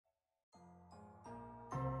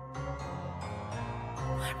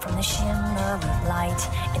from the shimmer of light.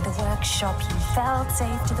 In the workshop he felt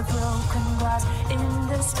safe to the broken glass. In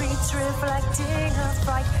the streets reflecting her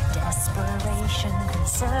fright. Desperation can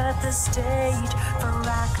set the stage for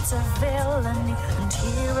acts of villainy, and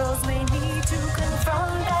heroes may need to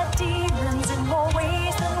confront their demons in more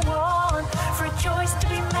ways than one. For a choice to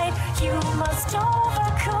be made, you must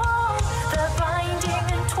overcome the binding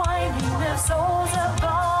and twining of souls are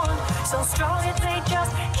bound. So strong it may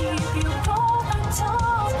just keep you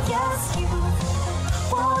comatose. Yes, you.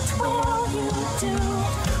 What will you do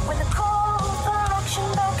when the call for action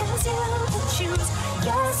beckons you to choose?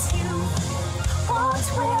 Yes, you. What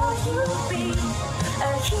will you be? A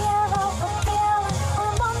hero, a villain, or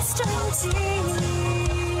a monster indeed?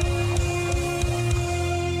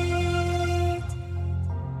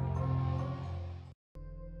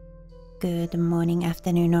 Good morning,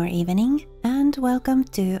 afternoon, or evening, and welcome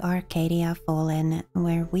to Arcadia Fallen,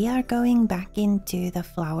 where we are going back into the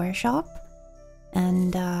flower shop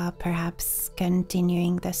and perhaps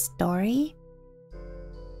continuing the story.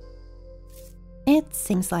 It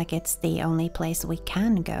seems like it's the only place we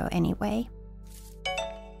can go anyway.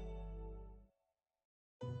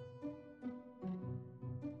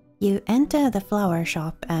 You enter the flower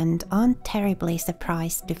shop and aren't terribly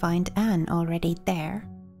surprised to find Anne already there.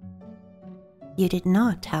 You did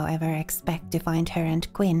not, however, expect to find her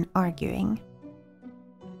and Quinn arguing.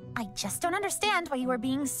 I just don't understand why you are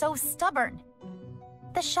being so stubborn.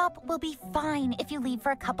 The shop will be fine if you leave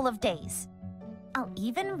for a couple of days. I'll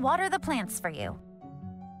even water the plants for you.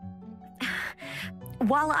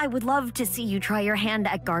 While I would love to see you try your hand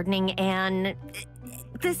at gardening, Anne,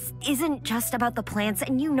 this isn't just about the plants,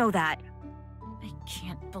 and you know that. I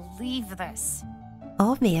can't believe this.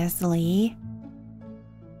 Obviously.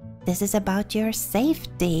 This is about your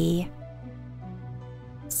safety.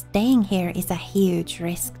 Staying here is a huge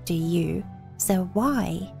risk to you, so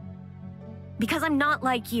why? Because I'm not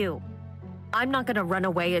like you. I'm not gonna run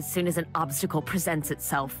away as soon as an obstacle presents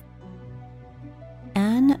itself.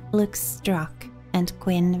 Anne looks struck, and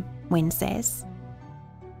Quinn winces.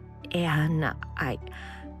 Anne,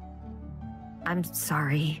 I'm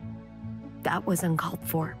sorry. That was uncalled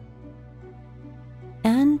for.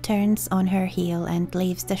 Anne turns on her heel and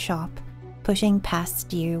leaves the shop, pushing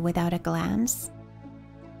past you without a glance.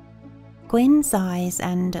 Quinn sighs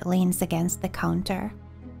and leans against the counter.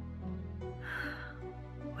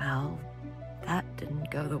 Well, that didn't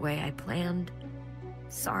go the way I planned.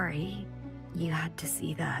 Sorry, you had to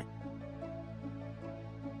see that.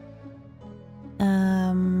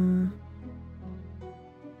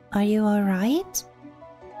 Are you alright?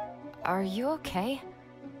 Are you okay?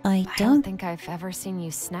 I don't don't think I've ever seen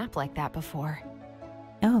you snap like that before.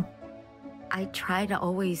 Oh, I try to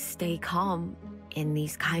always stay calm in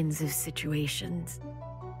these kinds of situations.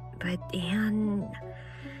 But Anne,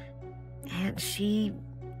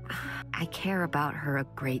 I care about her a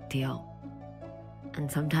great deal.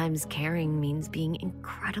 And sometimes caring means being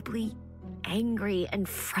incredibly angry and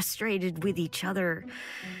frustrated with each other.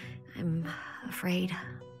 I'm afraid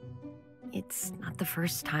it's not the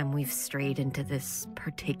first time we've strayed into this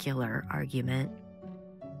particular argument.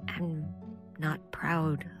 I'm not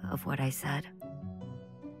proud of what I said.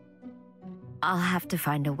 I'll have to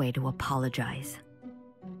find a way to apologize.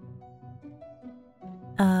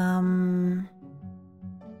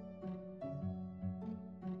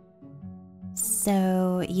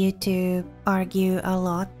 So you two argue a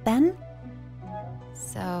lot then?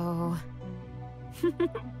 So...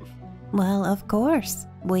 Well, of course.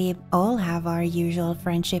 We all have our usual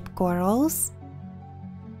friendship quarrels.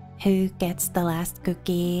 Who gets the last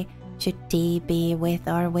cookie? Should tea be with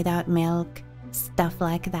or without milk? Stuff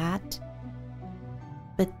like that.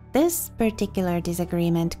 But this particular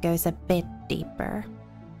disagreement goes a bit deeper.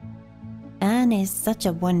 Anne is such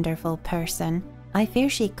a wonderful person. I fear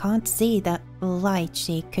she can't see the light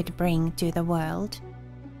she could bring to the world.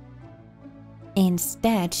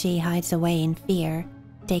 Instead, she hides away in fear,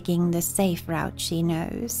 taking the safe route she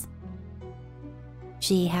knows.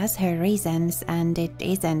 She has her reasons, and it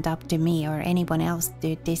isn't up to me or anyone else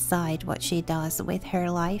to decide what she does with her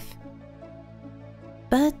life.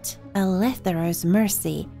 But Alethero's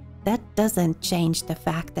mercy, that doesn't change the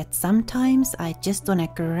fact that sometimes I just wanna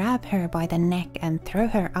grab her by the neck and throw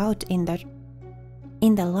her out in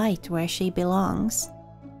the light where she belongs.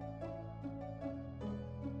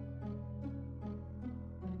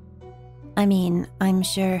 I mean, I'm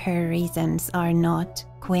sure her reasons are not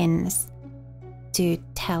Quinn's to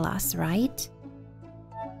tell us, right?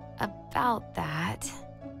 About that...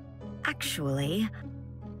 Actually...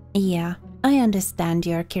 Yeah, I understand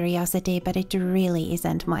your curiosity, but it really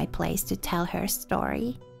isn't my place to tell her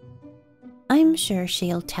story. I'm sure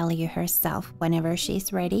she'll tell you herself whenever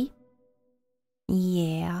she's ready.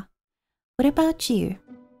 Yeah. What about you?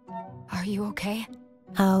 Are you okay?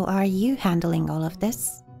 How are you handling all of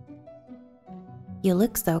this? You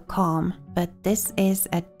look so calm, but this is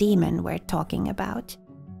a demon we're talking about.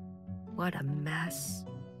 What a mess.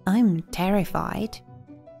 I'm terrified.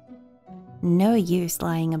 No use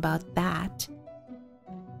lying about that.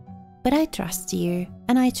 But I trust you,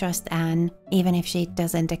 and I trust Anne, even if she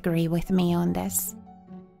doesn't agree with me on this.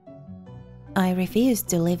 I refuse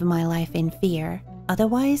to live my life in fear,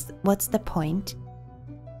 otherwise, what's the point?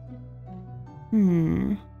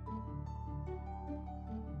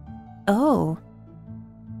 Oh.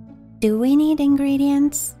 Do we need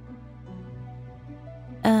ingredients?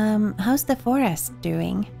 How's the forest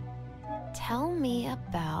doing? Tell me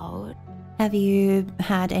about... Have you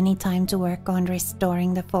had any time to work on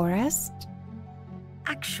restoring the forest?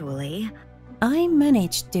 Actually, I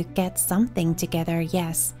managed to get something together,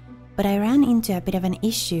 yes, but I ran into a bit of an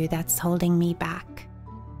issue that's holding me back.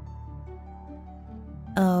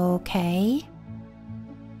 Okay.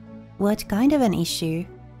 What kind of an issue?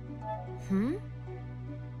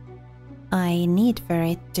 I need for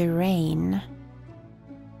it to rain.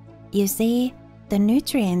 You see, the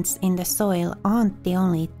nutrients in the soil aren't the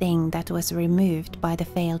only thing that was removed by the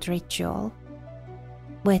failed ritual.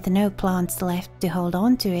 With no plants left to hold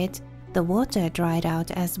on to it, the water dried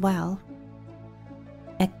out as well.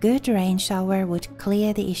 A good rain shower would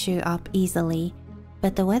clear the issue up easily,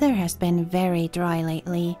 but the weather has been very dry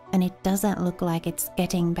lately and it doesn't look like it's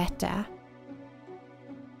getting better.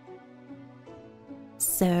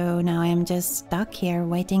 So now I'm just stuck here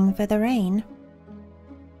waiting for the rain.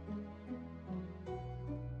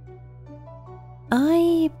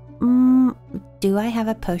 Do I have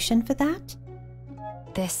a potion for that?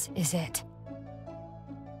 This is it.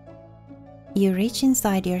 You reach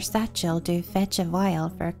inside your satchel to fetch a vial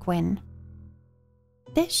for Quinn.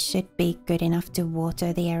 This should be good enough to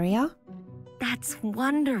water the area. that's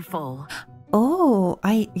wonderful. Oh,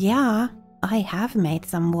 yeah, I have made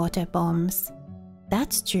some water bombs.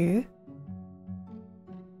 That's true.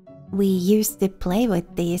 We used to play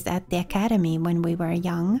with these at the academy when we were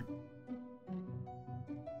young.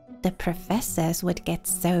 The professors would get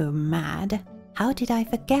so mad. How did I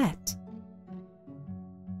forget?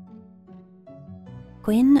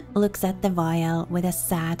 Quinn looks at the vial with a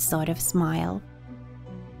sad sort of smile.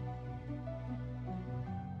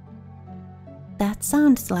 That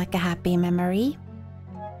sounds like a happy memory.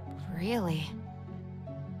 Really?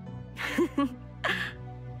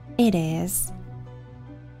 It is.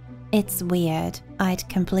 It's weird, I'd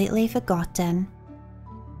completely forgotten.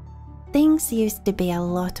 Things used to be a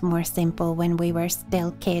lot more simple when we were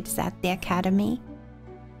still kids at the academy.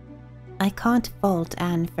 I can't fault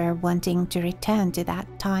Anne for wanting to return to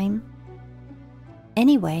that time.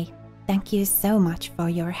 Anyway, thank you so much for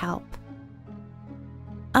your help.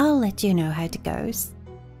 I'll let you know how it goes.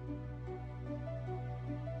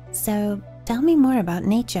 So, tell me more about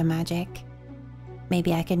nature magic.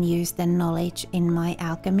 Maybe I can use the knowledge in my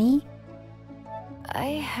alchemy?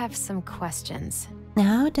 I have some questions.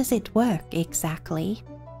 How does it work exactly?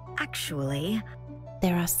 Actually,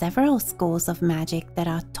 There are several schools of magic that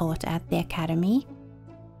are taught at the academy.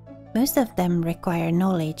 Most of them require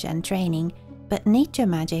knowledge and training, but nature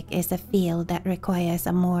magic is a field that requires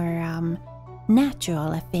a more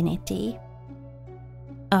natural affinity.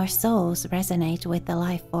 Our souls resonate with the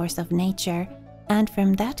life force of nature, and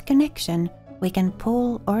from that connection, we can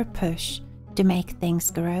pull or push to make things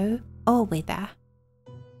grow or wither.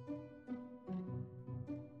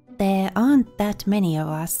 There aren't that many of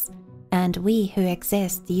us, and we who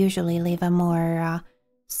exist usually live a more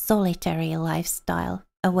solitary lifestyle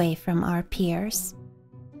away from our peers,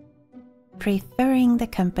 preferring the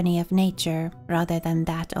company of nature rather than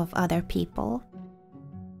that of other people.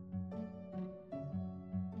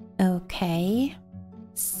 Okay,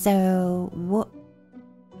 so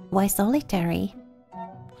why solitary?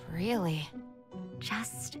 Really?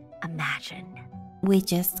 just imagine. We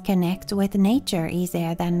just connect with nature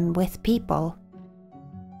easier than with people.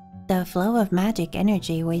 The flow of magic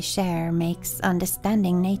energy we share makes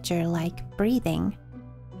understanding nature like breathing.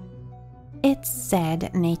 It's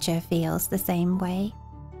said nature feels the same way.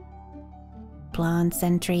 Plants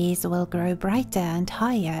and trees will grow brighter and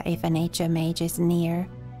higher if a nature mage is near,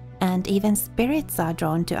 and even spirits are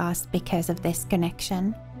drawn to us because of this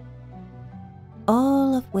connection.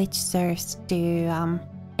 All of which serves to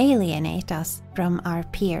alienate us from our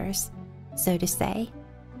peers, so to say.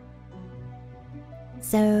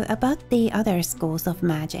 So about the other schools of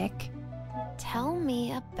magic. Tell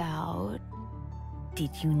me about... Did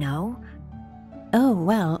you know? Oh,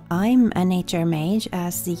 well, I'm a nature mage,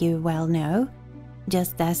 as you well know,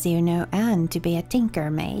 just as you know Anne to be a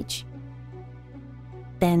tinker mage.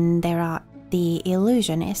 Then there are the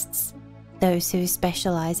illusionists, those who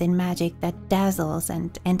specialize in magic that dazzles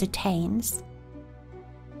and entertains.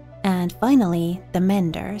 And finally, the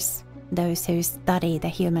menders, those who study the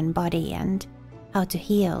human body and how to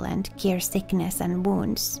heal and cure sickness and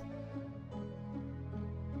wounds.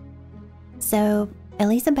 So,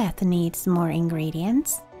 Elizabeth needs more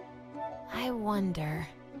ingredients. I wonder.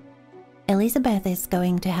 Elizabeth is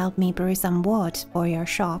going to help me brew some wards for your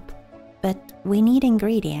shop, but we need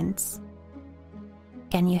ingredients.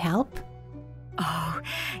 Can you help? Oh,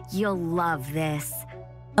 you'll love this.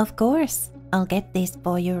 Of course, I'll get this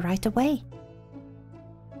for you right away.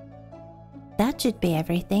 That should be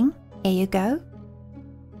everything. Here you go.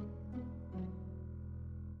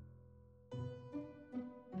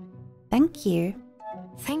 Thank you.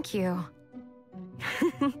 Thank you.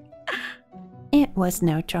 It was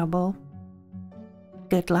no trouble.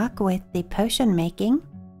 Good luck with the potion making.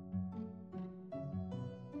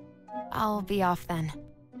 I'll be off then.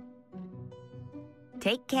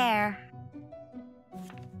 Take care.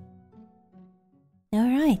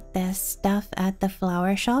 Alright, there's stuff at the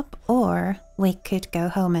flower shop, or we could go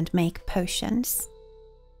home and make potions.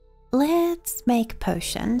 Let's make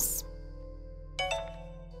potions.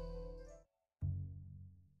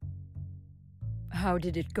 How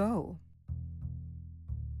did it go?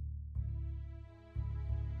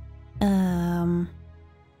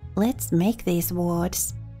 Let's make these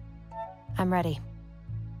wards. I'm ready.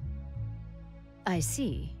 I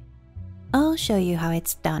see. I'll show you how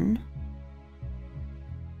it's done.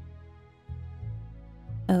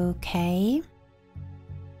 Okay.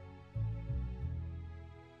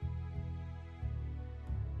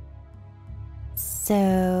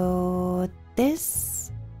 So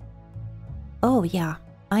this... Oh yeah,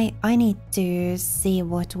 I need to see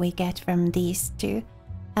what we get from these two.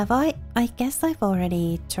 Have I guess I've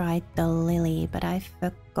already tried the lily, but I've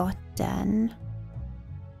forgotten.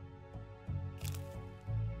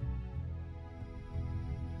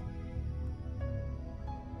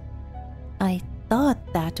 I thought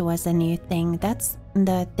that was a new thing. That's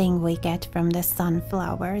the thing we get from the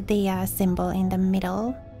sunflower, the symbol in the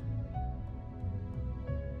middle.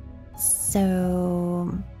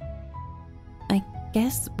 So I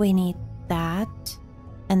guess we need that.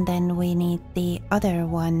 And then we need the other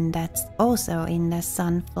one that's also in the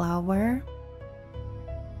sunflower.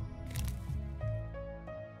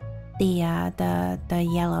 The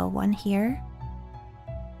yellow one here.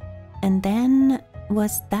 And then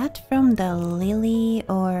was that from the lily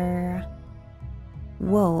or...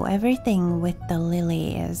 Whoa, everything with the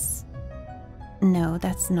lily is... No,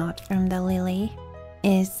 that's not from the lily.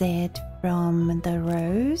 Is it from the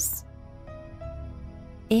rose?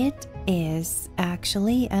 It is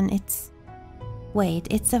actually, and it's... Wait,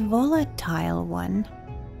 it's a volatile one.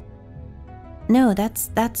 No,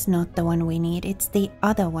 that's not the one we need. It's the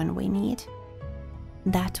other one we need.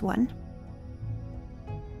 That one.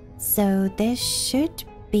 So this should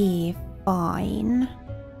be fine.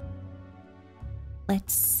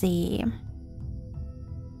 Let's see.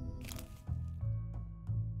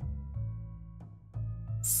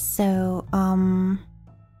 So,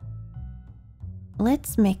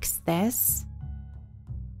 let's mix this.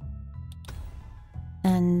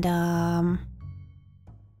 And,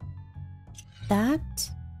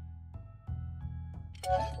 that.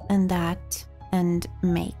 And that. And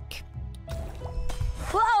make.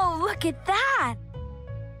 Whoa, look at that!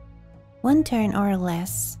 1 turn or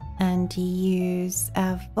less, and use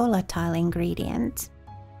a volatile ingredient.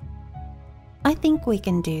 I think we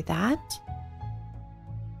can do that.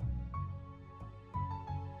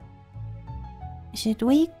 Should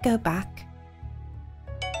we go back?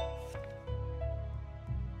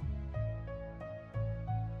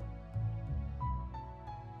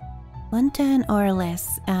 One turn or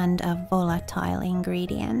less and a volatile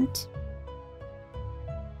ingredient.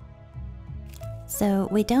 So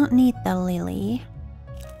we don't need the lily.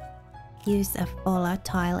 Use a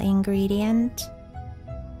volatile ingredient.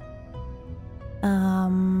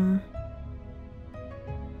 I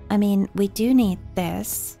mean, we do need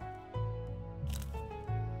this.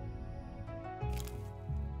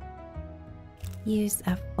 Use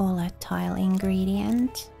a volatile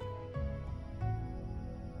ingredient.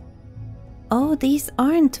 Oh, these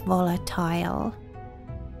aren't volatile.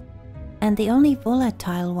 And the only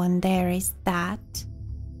volatile one there is that,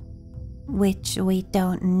 which we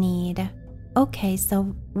don't need. Okay,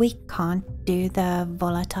 so we can't do the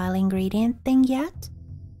volatile ingredient thing yet,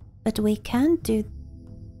 but we can do...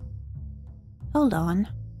 Hold on.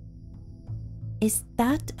 Is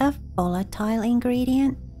that a volatile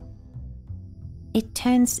ingredient? It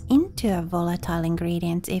turns into a volatile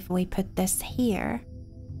ingredient if we put this here.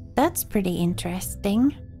 That's pretty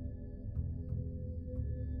interesting.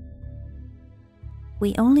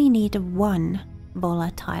 We only need one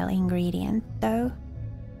volatile ingredient though.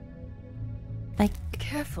 Like,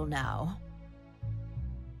 Careful now.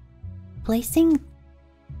 placing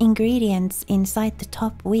ingredients inside the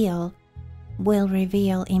top wheel will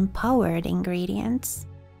reveal empowered ingredients.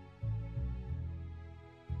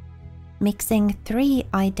 Mixing 3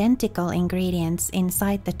 identical ingredients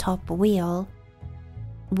inside the top wheel,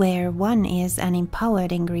 where one is an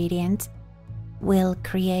empowered ingredient, will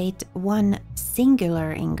create one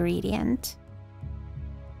singular ingredient.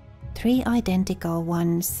 3 identical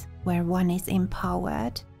ones where one is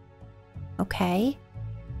empowered. Okay?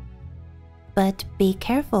 But be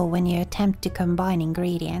careful when you attempt to combine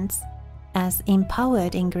ingredients, as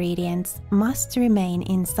empowered ingredients must remain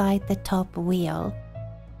inside the top wheel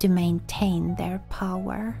to maintain their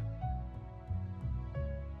power.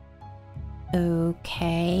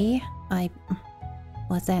 Okay, I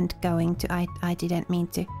wasn't going to, I didn't mean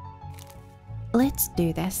to. Let's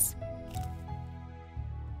do this.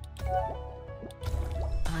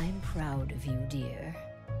 I'm proud of you, dear.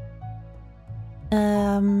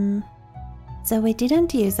 So we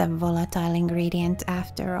didn't use a volatile ingredient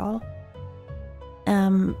after all.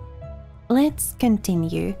 Let's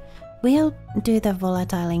continue. We'll do the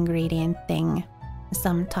volatile ingredient thing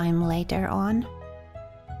sometime later on.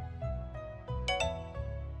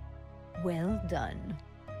 Well done.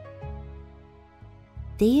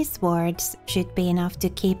 These wards should be enough to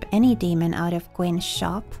keep any demon out of Quinn's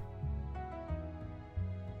shop.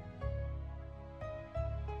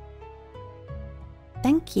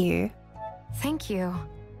 Thank you. Thank you.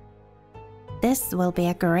 This will be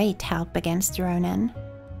a great help against Ronan.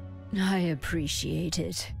 I appreciate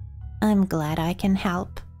it. I'm glad I can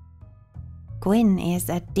help. Quinn is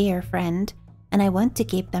a dear friend, and I want to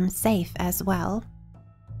keep them safe as well.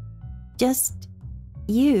 Just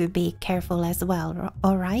you be careful as well,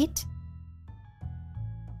 alright?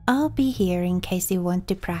 I'll be here in case you want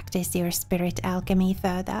to practice your spirit alchemy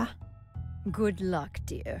further. Good luck,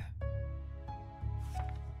 dear.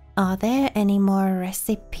 Are there any more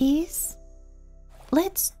recipes?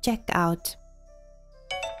 Let's check out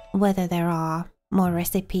whether there are more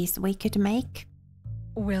recipes we could make.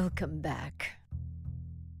 Welcome back.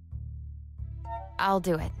 I'll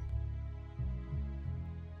do it.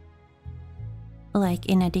 Like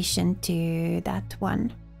in addition to that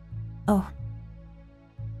one. Oh,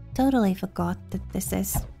 totally forgot that this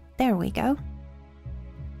is... There we go.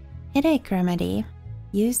 Headache remedy.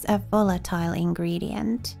 Use a volatile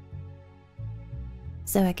ingredient.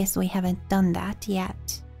 So I guess we haven't done that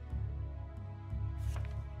yet.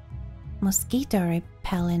 Mosquito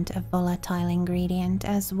repellent, a volatile ingredient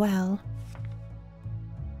as well.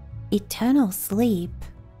 Eternal sleep.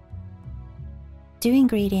 2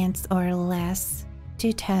 ingredients or less.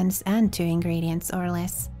 2 turns and 2 ingredients or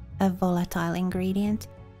less. A volatile ingredient.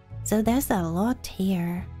 So there's a lot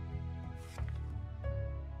here.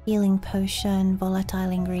 Healing potion,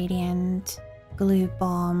 volatile ingredient, glue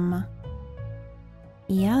bomb.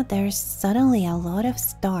 Yeah, there's suddenly a lot of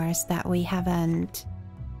stars that we haven't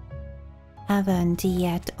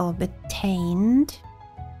yet obtained.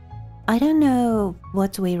 I don't know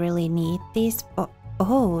what we really need these for.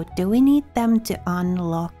 Oh, do we need them to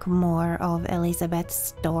unlock more of Elizabeth's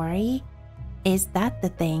story? Is that the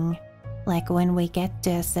thing? Like when we get to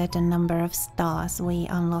a certain number of stars, we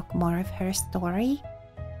unlock more of her story?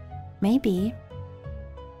 Maybe.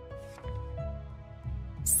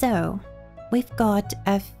 So, we've got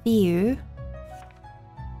a few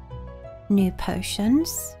new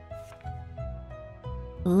potions.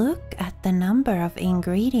 Look at the number of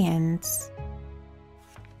ingredients.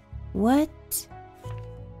 What?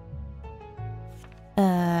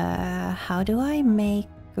 How do I make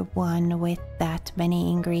one with that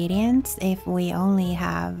many ingredients if we only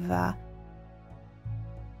have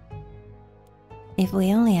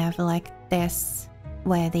like this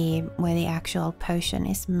where the actual potion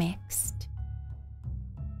is mixed?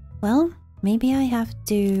 Well, maybe I have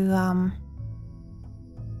to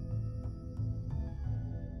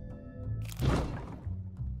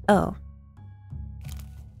oh.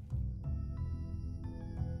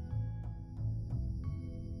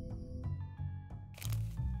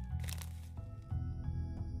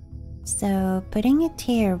 So putting it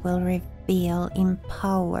here will reveal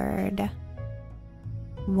empowered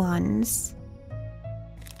ones.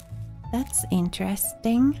 That's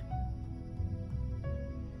interesting.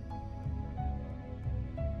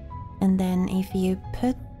 And then if you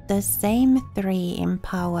put the same 3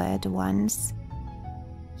 empowered ones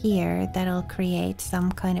here that'll create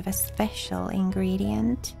some kind of a special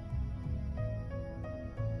ingredient.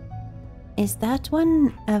 Is that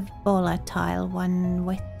one a volatile one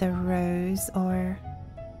with the rose, or...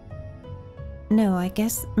 No, I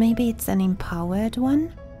guess maybe it's an empowered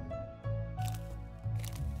one?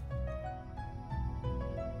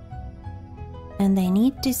 And they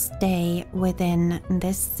need to stay within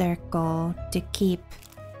this circle to keep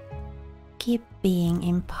being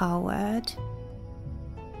empowered.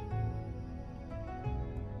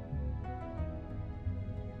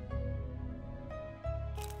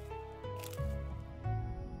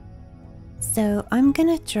 So I'm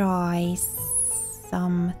gonna try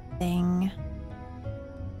something.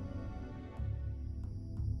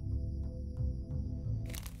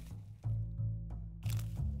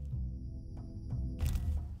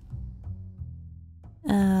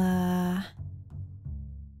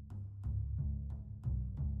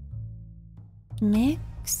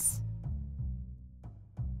 Mix.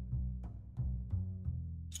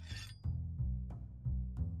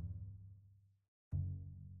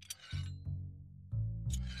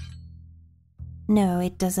 No,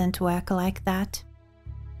 it doesn't work like that.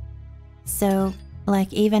 So,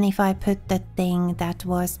 like, even if I put the thing that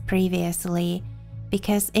was previously,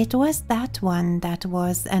 because it was that one that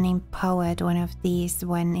was an empowered one of these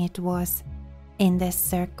when it was in this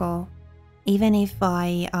circle. Even if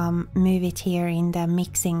I move it here in the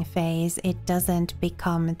mixing phase, it doesn't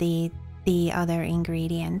become the other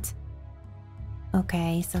ingredient.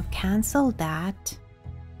 Okay, so cancel that.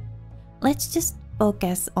 Let's just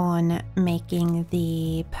focus on making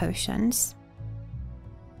the potions.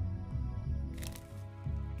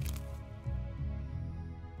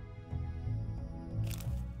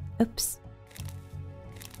 Oops.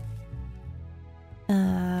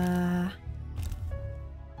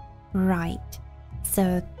 Right.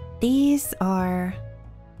 So these are...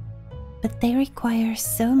 But they require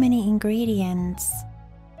so many ingredients.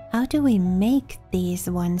 How do we make these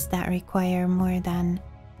ones that require more than...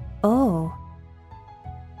 Oh.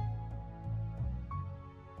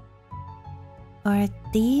 Are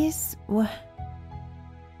these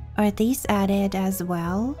added as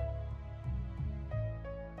well?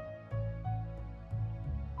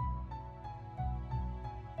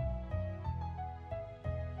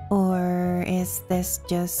 Or is this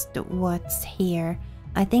just what's here?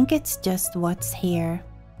 I think it's just what's here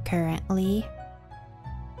currently.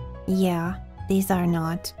 Yeah, these are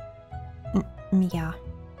not. Yeah.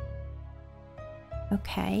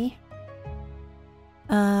 Okay.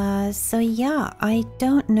 So yeah, I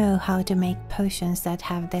don't know how to make potions that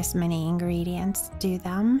have this many ingredients to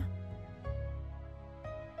them.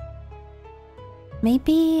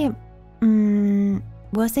 Maybe,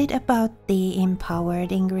 was it about the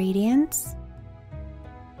empowered ingredients?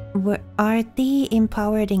 Are the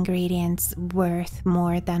empowered ingredients worth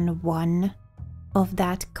more than one of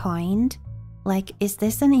that kind? Like, is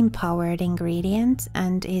this an empowered ingredient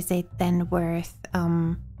and is it then worth,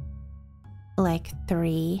 like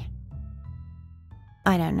 3?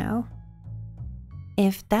 I don't know.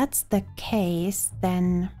 If that's the case,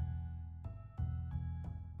 then...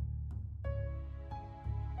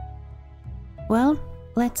 Well,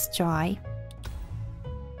 let's try.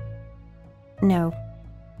 No.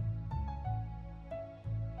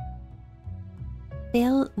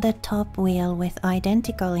 Fill the top wheel with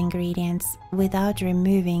identical ingredients without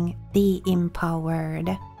removing the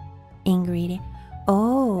empowered ingredient.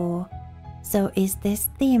 Oh, so is this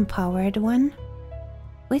the empowered one?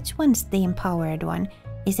 Which one's the empowered one?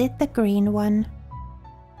 Is it the green one?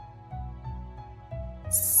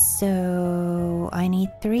 So I need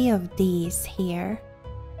 3 of these here.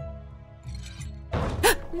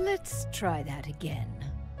 Let's try that again.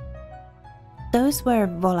 Those were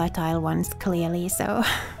volatile ones, clearly, so...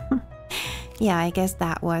 Yeah, I guess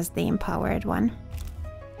that was the empowered one.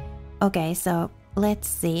 Okay, so let's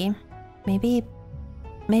see. Maybe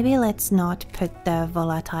let's not put the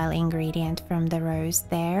volatile ingredient from the rose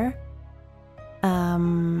there.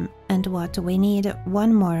 And what? We need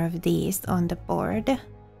 1 more of these on the board.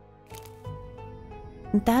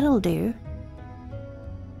 That'll do.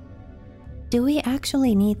 Do we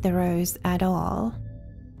actually need the rose at all?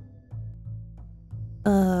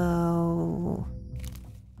 Oh.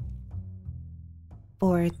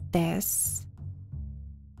 For this.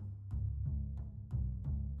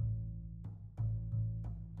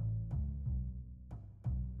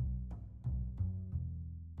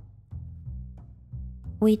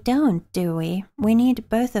 We don't, do we? We need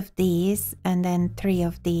both of these and then 3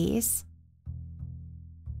 of these.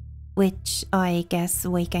 which I guess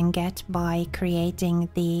we can get by creating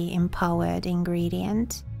the empowered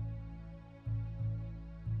ingredient.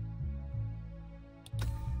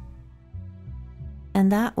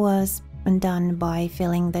 And that was done by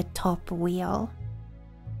filling the top wheel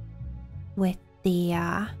with the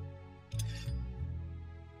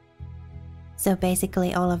so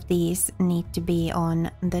basically all of these need to be on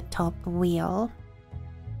the top wheel.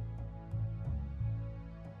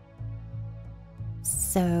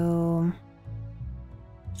 So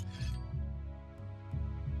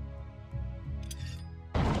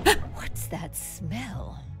What's that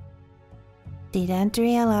smell? didn't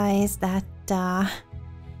realize that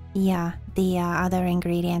yeah, the other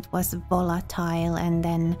ingredient was volatile, and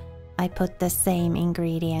then I put the same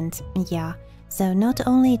ingredient. Yeah, so not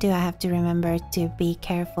only do I have to remember to be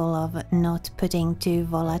careful of not putting too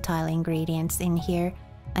volatile ingredients in here,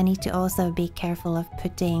 I need to also be careful of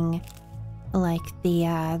putting like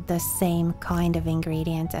the same kind of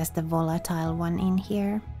ingredient as the volatile one in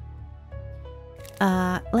here.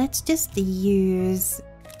 Let's just use,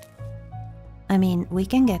 I mean, we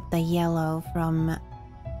can get the yellow from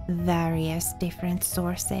various different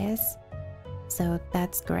sources, so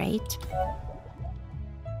that's great.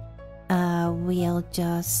 We'll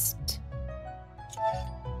just,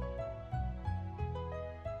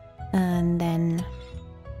 and then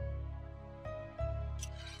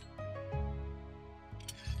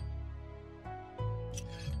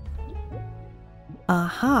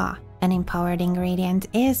aha, an empowered ingredient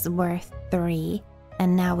is worth 3,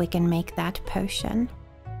 and now we can make that potion.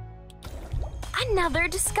 Another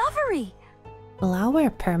discovery! Flower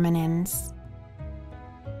permanence.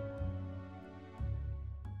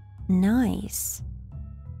 Nice.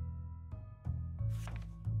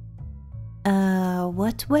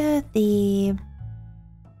 What were the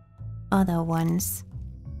other ones?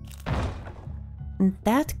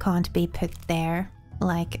 That can't be put there,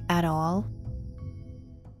 like, at all.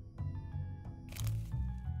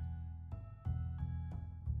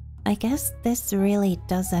 I guess this really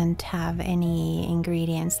doesn't have any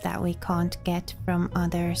ingredients that we can't get from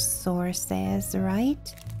other sources,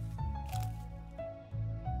 right?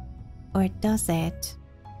 Or does it?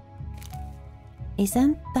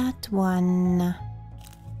 Isn't that one...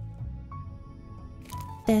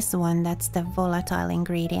 This one, that's the volatile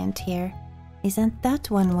ingredient here. Isn't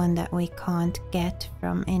that one that we can't get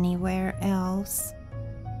from anywhere else?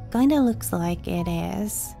 Kinda looks like it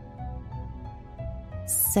is.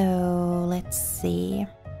 So let's see.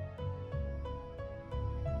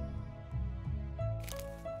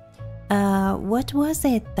 What was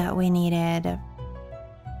it that we needed?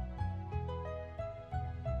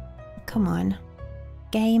 Come on,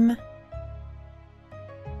 game.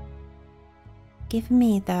 Give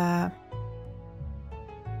me the...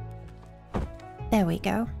 There we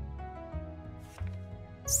go.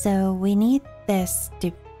 So we need this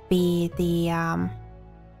to be the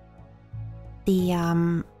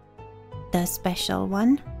special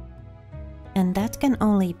one, and that can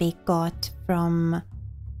only be got from,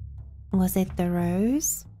 was it the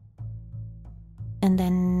rose? And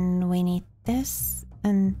then we need this,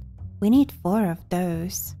 and we need 4 of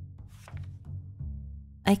those.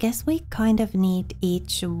 I guess we kind of need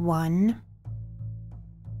each one.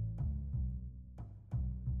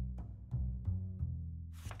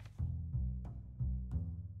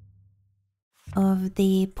 Of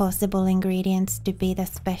the possible ingredients to be the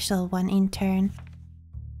special one in turn.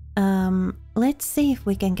 Let's see if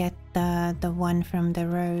we can get the one from the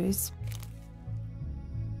rose.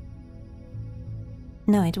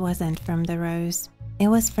 No, it wasn't from the rose. It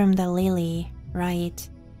was from the lily, right?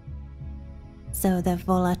 So the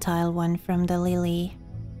volatile one from the lily.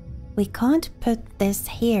 We can't put this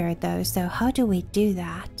here though, so how do we do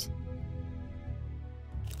that?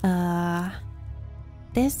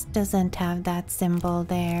 This doesn't have that symbol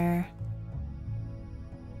there.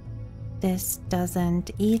 This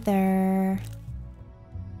doesn't either.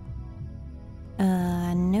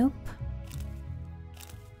 Nope.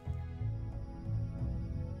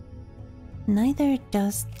 Neither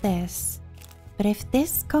does this. But if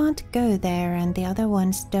this can't go there and the other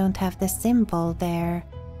ones don't have the symbol there,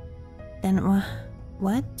 then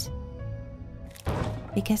what?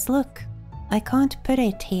 Because look, I can't put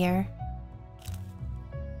it here.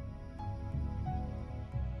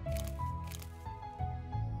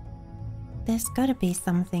 There's gotta be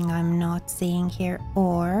something I'm not seeing here,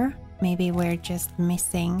 or maybe we're just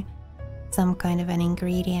missing some kind of an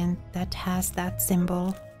ingredient that has that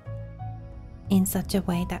symbol in such a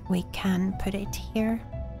way that we can put it here.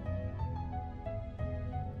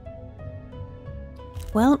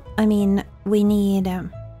 Well, I mean, we need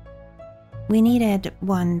We needed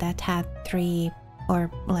one that had 3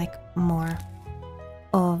 or like more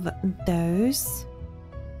of those.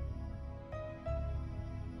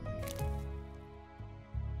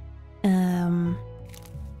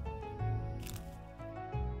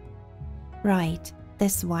 Right,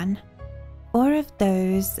 this one. 4 of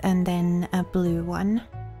those and then a blue one.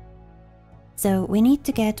 So we need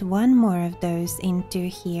to get 1 more of those into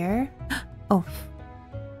here. Oh.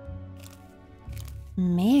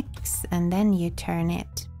 Mix and then you turn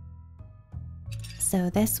it. So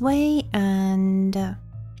this way and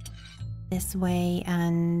this way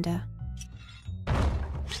and...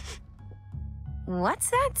 What's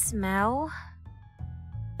that smell?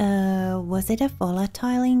 Was it a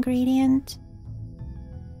volatile ingredient?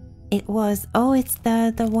 It was. Oh, it's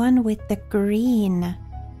the one with the green.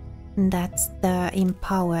 That's the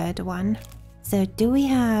empowered one. So do we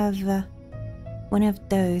have one of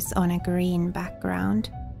those on a green background?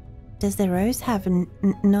 Does the rose have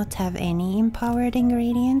not have any empowered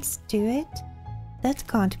ingredients to it? That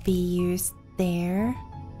can't be used there.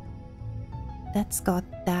 That's got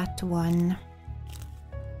that one.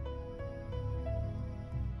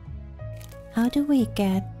 How do we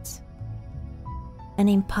get an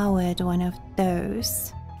empowered one of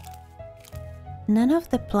those? None of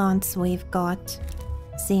the plants we've got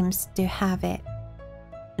seems to have it.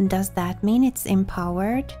 Does that mean it's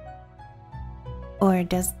empowered? Or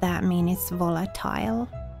does that mean it's volatile?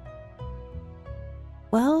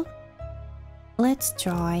 Well, let's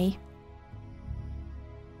try.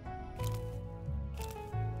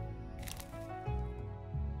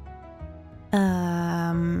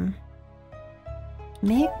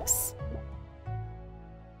 Mix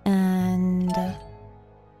and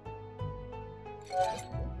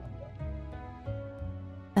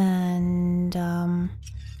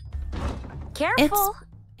Careful!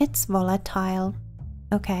 It's volatile.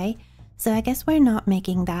 Okay, so I guess we're not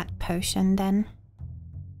making that potion then.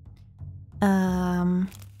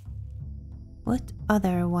 What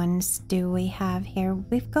other ones do we have here?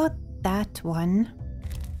 We've got that one.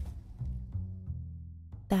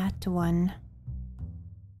 That one.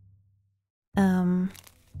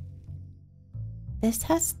 This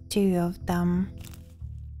has 2 of them.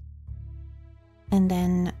 And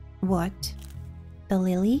then what? The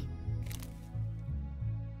lily?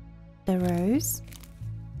 The rose?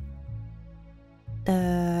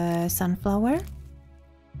 The sunflower?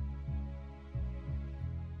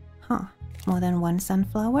 Huh, more than 1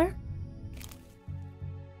 sunflower?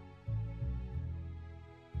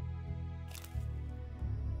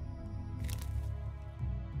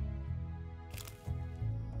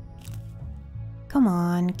 Come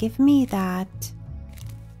on, give me that.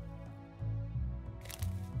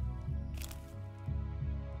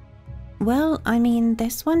 Well, I mean,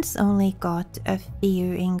 this one's only got a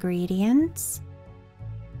few ingredients.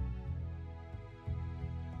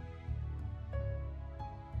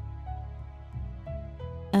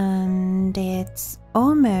 And it's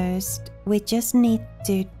almost... we just need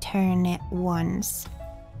to turn it once.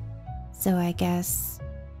 So I guess...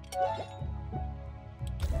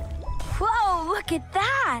 Whoa, look at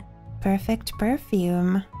that! Perfect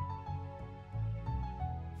perfume.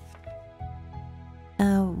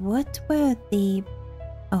 What were the...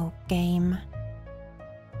 oh, game.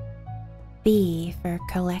 B for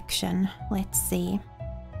collection. Let's see.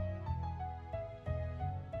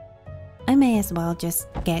 I may as well just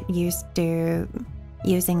get used to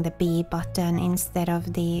using the B button instead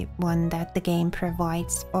of the one that the game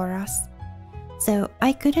provides for us. So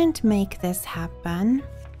I couldn't make this happen.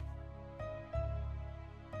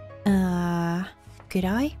 Could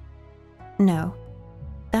I? No.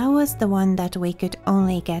 That was the one that we could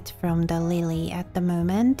only get from the lily at the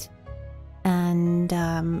moment. And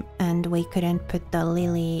we couldn't put the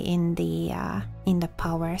lily in the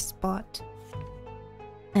power spot.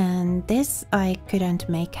 And this I couldn't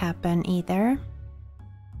make happen either.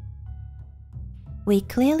 We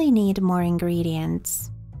clearly need more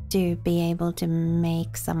ingredients to be able to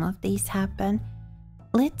make some of these happen.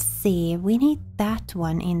 Let's see, we need that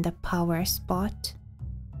one in the power spot.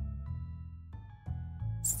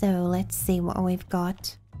 So let's see what we've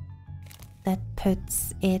got that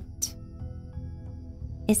puts it...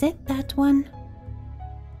 is it that one?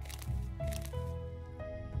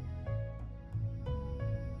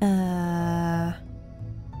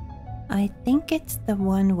 I think it's the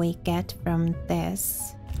one we get from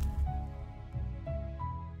this.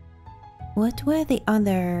 What were the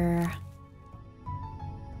other...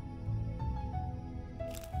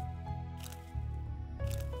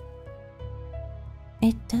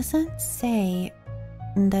 It doesn't say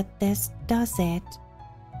that this does it.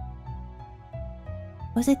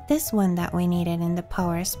 Was it this one that we needed in the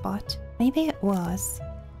power spot? Maybe it was.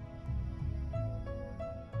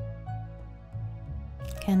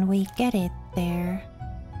 Can we get it there?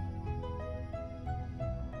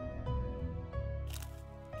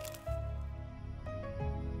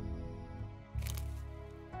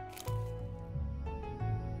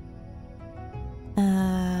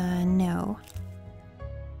 No.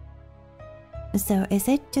 So is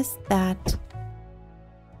it just that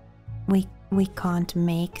we can't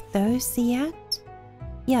make those yet?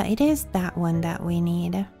 Yeah, it is that one that we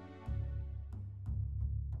need.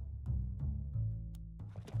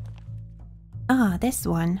 Ah, this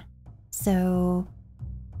one. So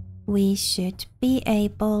we should be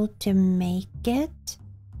able to make it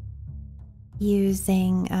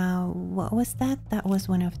using what was that? That was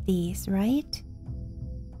one of these, right?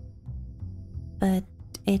 But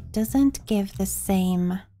it doesn't give the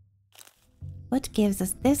same. What gives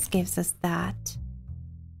us this? Gives us that.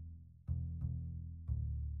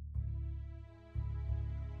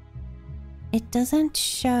 It doesn't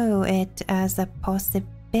show it as a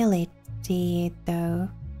possibility though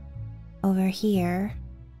over here.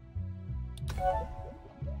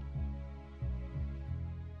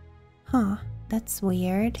 Huh, that's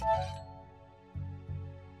weird.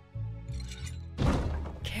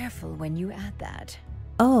 Careful when you add that.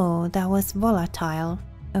 Oh, that was volatile.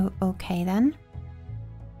 Oh, okay then.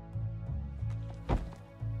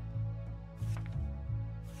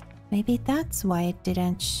 Maybe that's why it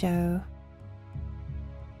didn't show.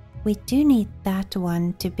 We do need that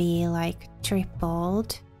one to be like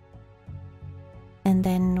tripled. And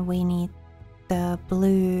then we need the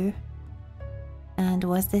blue. And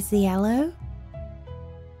was this yellow?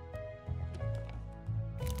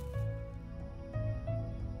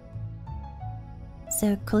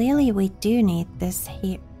 So clearly we do need this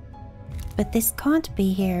here. But this can't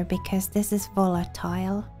be here because this is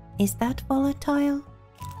volatile. Is that volatile?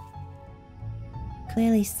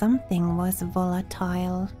 Clearly something was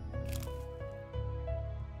volatile.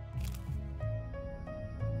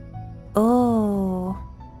 Oh.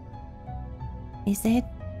 Is it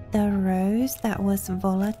the rose that was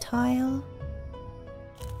volatile?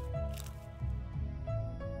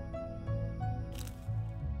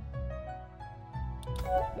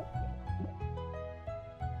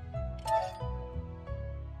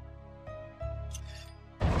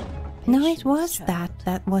 No, it was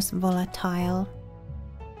that was volatile.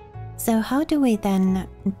 So how do we then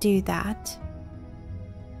do that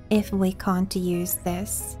if we can't use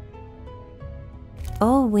this?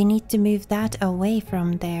 Oh, we need to move that away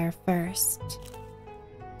from there first.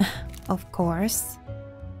 Of course.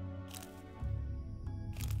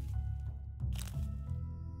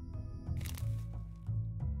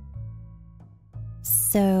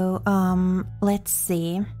 So, let's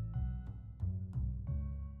see.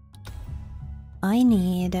 I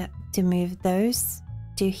need to move those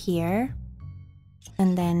to here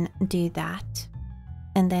and then do that.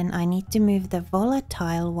 And then I need to move the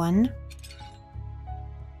volatile one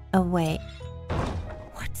away.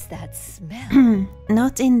 What's that smell?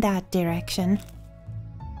 Not in that direction.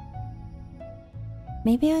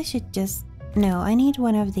 Maybe I should just... No, I need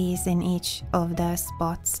one of these in each of the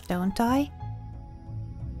spots, don't I?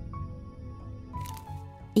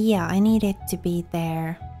 Yeah, I need it to be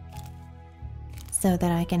there so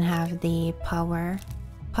that I can have the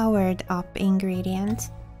powered up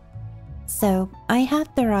ingredient. So I had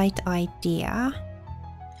the right idea.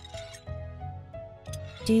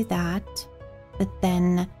 Do that, but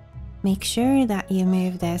then make sure that you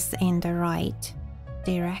move this in the right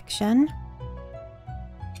direction.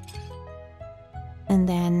 And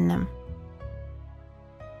then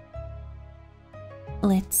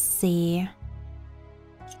let's see.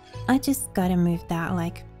 I just gotta move that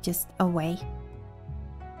like just away.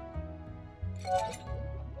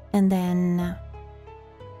 And then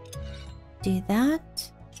do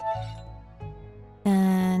that.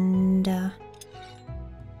 And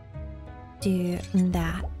do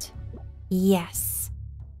that. Yes.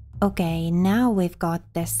 Okay, now we've got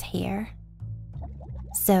this here.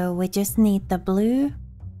 So we just need the blue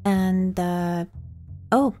and the...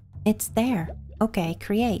 Oh, it's there. Okay,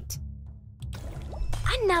 create.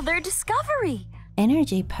 Another discovery!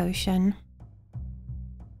 Energy potion.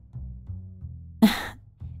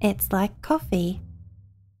 It's like coffee,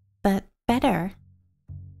 but better.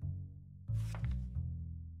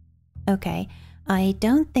 Okay, I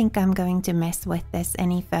don't think I'm going to mess with this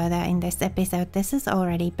any further in this episode. This has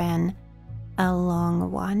already been a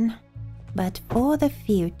long one. But for the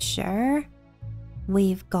future,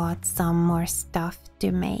 we've got some more stuff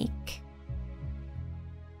to make.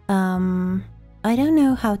 I don't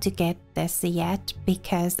know how to get this yet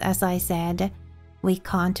because, as I said, we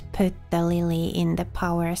can't put the lily in the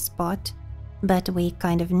power spot, but we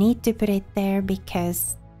kind of need to put it there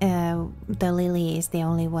because the lily is the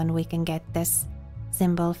only one we can get this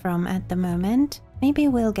symbol from at the moment. Maybe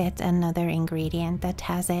we'll get another ingredient that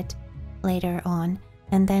has it later on.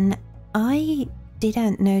 And then I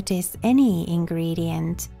didn't notice any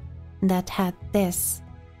ingredient that had this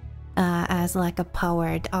as like a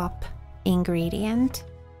powered up ingredient.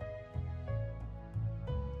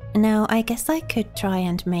 Now I guess I could try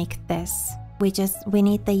and make this. We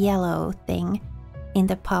need the yellow thing in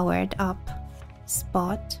the powered up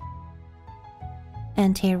spot,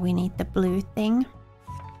 and here we need the blue thing,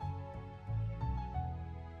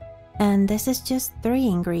 and this is just 3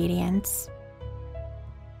 ingredients.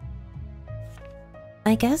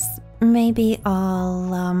 I guess maybe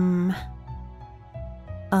I'll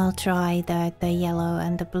try the yellow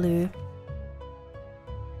and the blue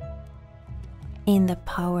in the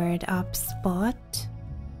powered up spot.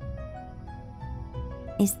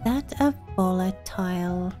 Is that a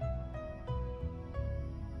volatile?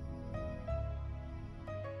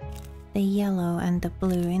 The yellow and the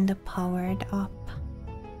blue in the powered up.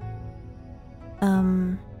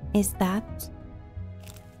 Is that?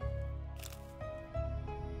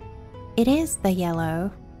 It is the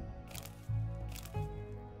yellow.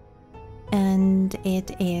 And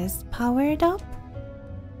it is powered up?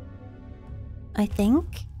 I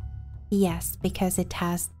think? Yes, because it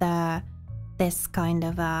has this kind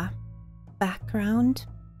of a background.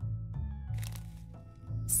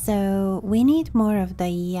 So we need more of the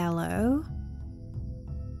yellow.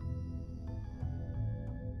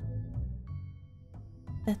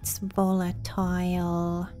 That's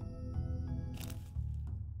volatile.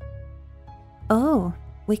 Oh,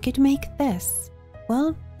 we could make this.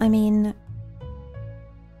 Well, I mean,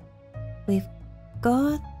 we've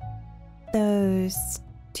got those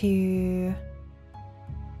 2.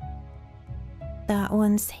 That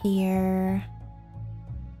one's here.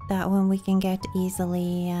 That one we can get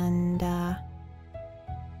easily, and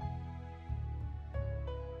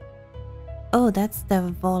oh, that's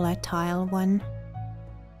the volatile one.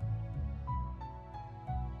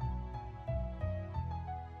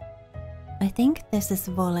 I think this is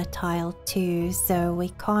volatile too, so we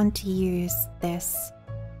can't use this.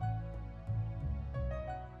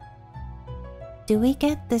 Do we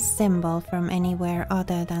get this symbol from anywhere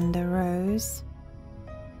other than the rose?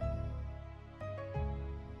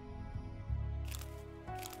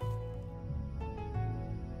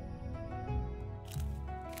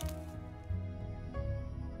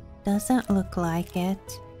 Doesn't look like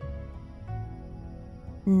it.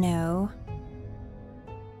 No.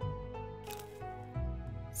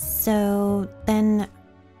 So then,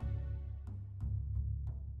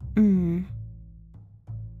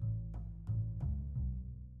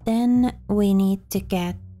 then we need to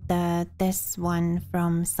get this one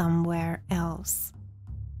from somewhere else,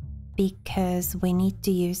 because we need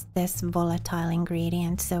to use this volatile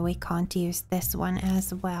ingredient, so we can't use this one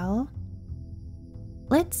as well.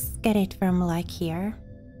 Let's get it from like here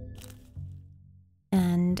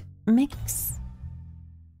and mix,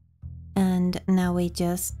 and now we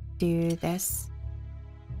just do this.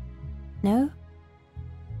 No?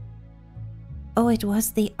 Oh, it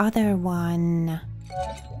was the other one.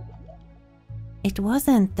 It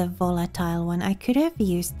wasn't the volatile one. I could have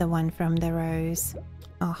used the one from the rose.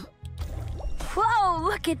 Oh. Whoa,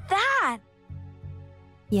 look at that!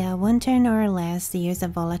 Yeah, 1 turn or less, use a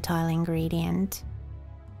volatile ingredient.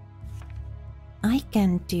 I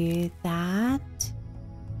can do that.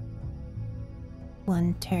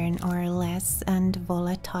 1 turn or less and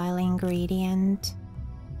volatile ingredient.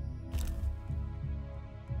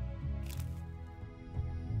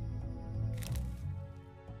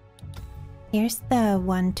 Here's the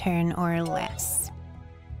 1 turn or less.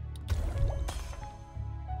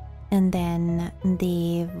 And then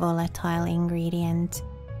the volatile ingredient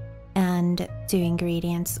and 2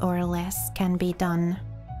 ingredients or less can be done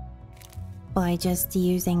by just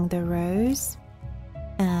using the rose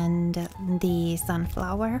and the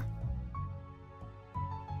sunflower.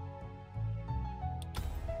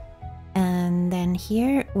 And then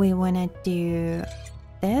here we want to do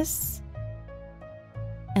this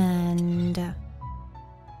and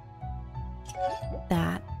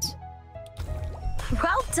that.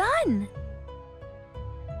 Well done!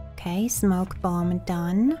 Okay, smoke bomb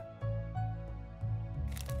done.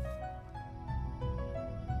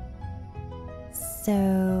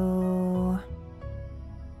 So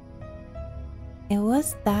it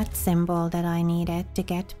was that symbol that I needed to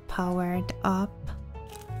get powered up.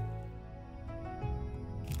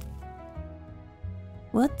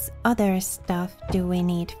 What other stuff do we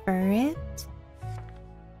need for it?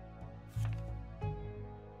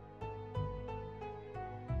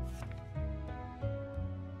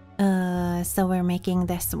 So we're making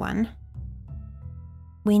this one.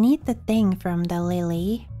 We need the thing from the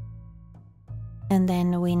lily. And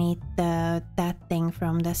then we need that thing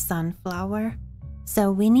from the sunflower.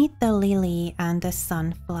 So we need the lily and the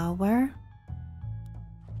sunflower.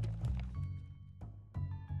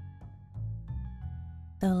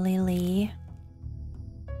 The lily.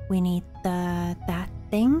 We need that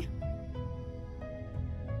thing.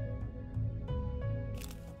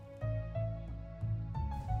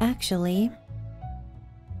 Actually.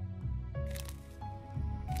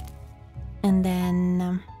 And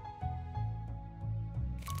then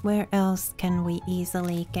where else can we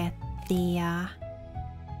easily get the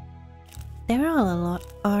there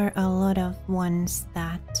are a lot of ones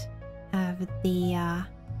that have the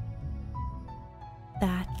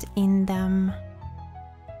that in them.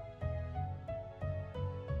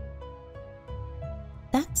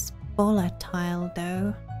 That's volatile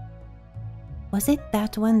though. Was it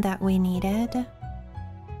that one that we needed?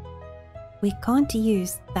 We can't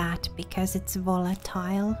use that because it's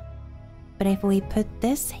volatile. But if we put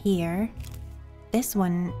this here, this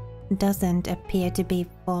one doesn't appear to be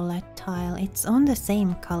volatile. It's on the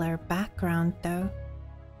same color background though.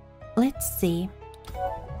 Let's see.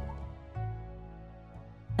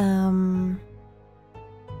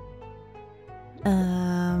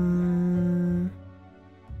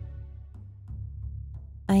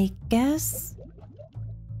 I guess.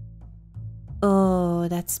 Oh,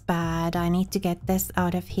 that's bad. I need to get this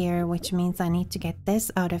out of here, which means I need to get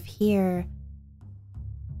this out of here.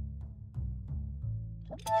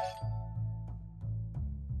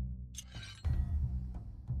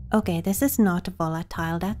 Okay, this is not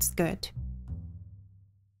volatile. That's good.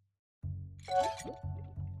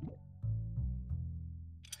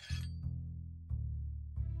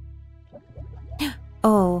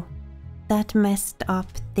 Oh, that messed up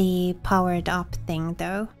the powered up thing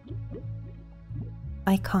though.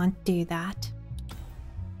 I can't do that.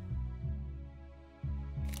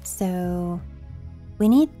 So we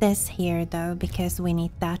need this here though because we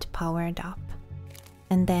need that powered up.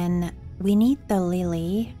 And then we need the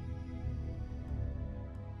lily.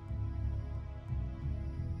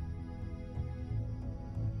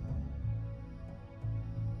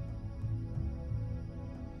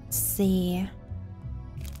 Let's see.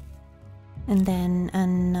 And then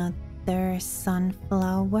another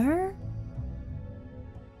sunflower.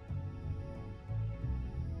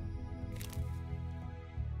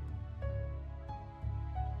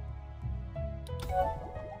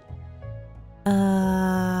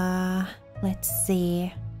 Let's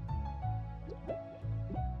see.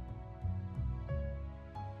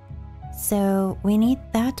 So we need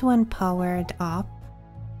that one powered up.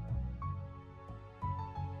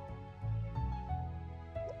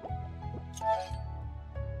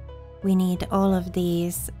 We need all of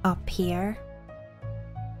these up here.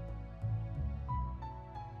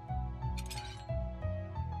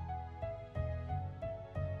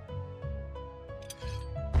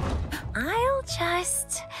 I'll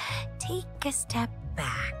just take a step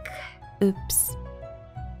back. Oops.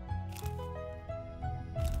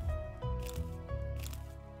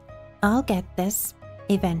 I'll get this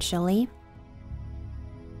eventually.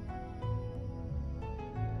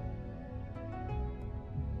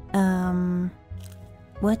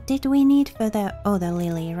 What did we need for the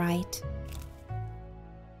lily, right?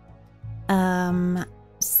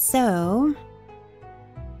 So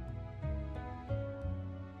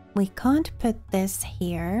we can't put this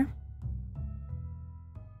here.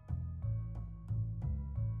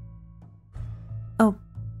 Oh.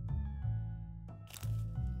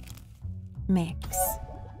 Mix.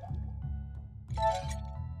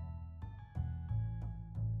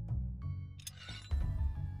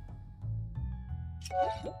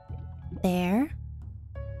 There.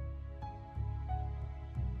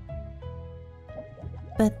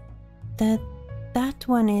 But that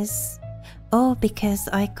one is... Oh, because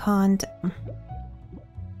I can't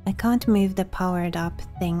move the powered up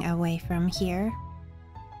thing away from here.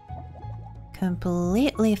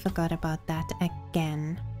 Completely forgot about that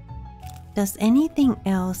again. Does anything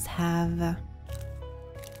else have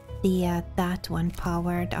the that one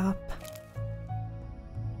powered up?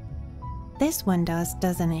 This one does,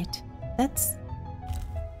 doesn't it? That's...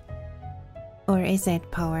 Or is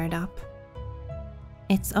it powered up?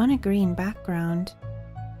 It's on a green background.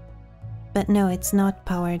 But no, it's not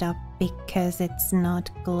powered up because it's not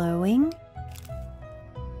glowing.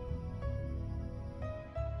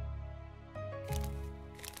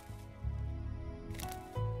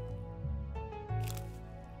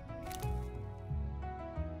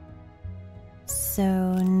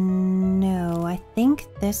 So no, I think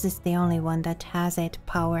this is the only one that has it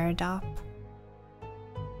powered up.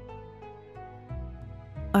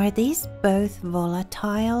 Are these both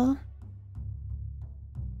volatile?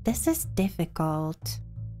 This is difficult.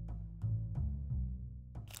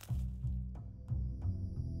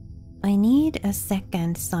 I need a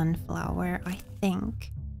second sunflower, I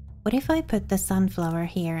think. What if I put the sunflower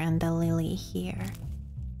here and the lily here?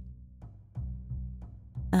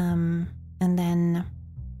 And then...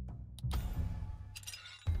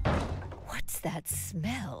 What's that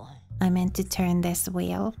smell? I meant to turn this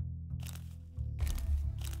wheel.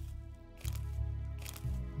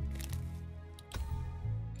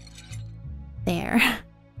 There.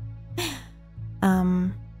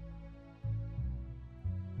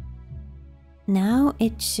 Now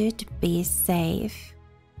it should be safe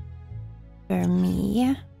for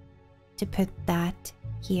me to put that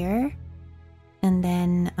here. And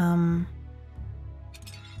then,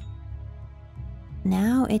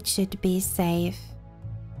 now it should be safe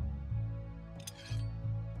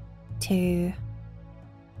to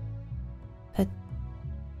put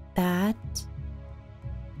that,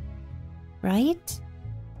 right?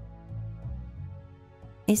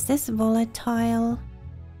 Is this volatile?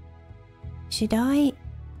 Should I?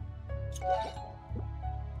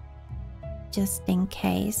 Just in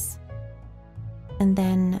case. And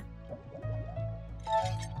then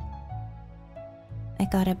I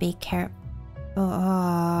gotta be careful.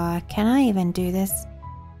 Oh, can I even do this?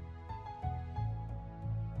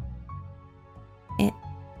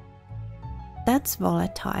 That's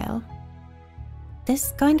volatile.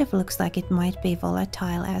 This kind of looks like it might be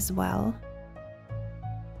volatile as well.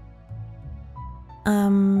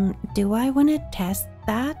 Do I want to test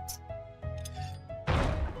that?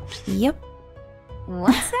 Yep.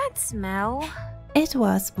 What's that smell? It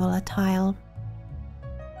was volatile.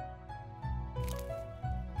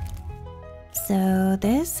 So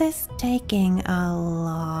this is taking a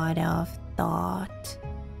lot of thought.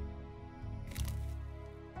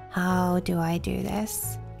 How do I do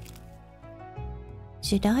this?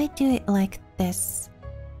 Should I do it like this?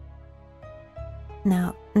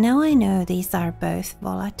 Now I know these are both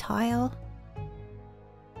volatile.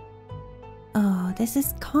 Oh, this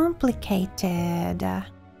is complicated.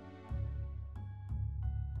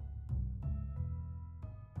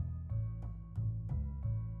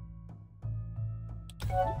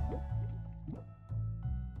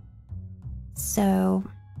 So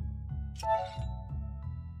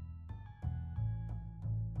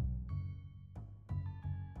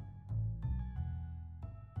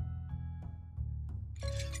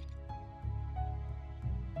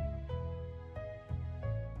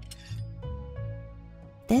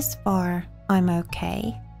this far, I'm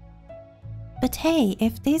okay. But hey,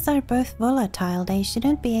 if these are both volatile, they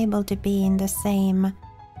shouldn't be able to be in the same...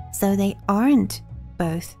 So they aren't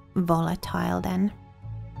both volatile then.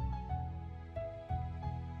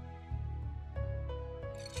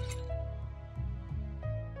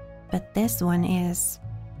 But this one is.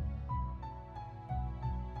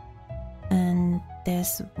 And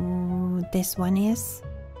this one is.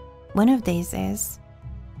 One of these is.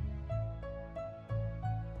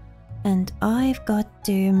 And I've got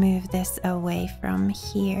to move this away from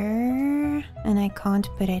here. And I can't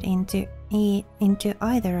put it into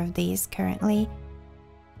either of these currently.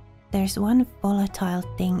 There's one volatile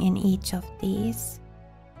thing in each of these.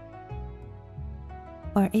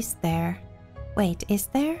 Or is there? Wait, is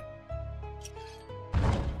there?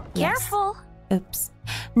 Careful! Yes. Oops.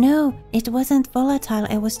 No, it wasn't volatile.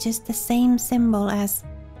 It was just the same symbol as...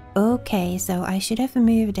 Okay, so I should have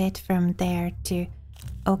moved it from there to...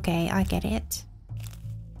 Okay, I get it.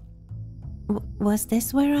 Was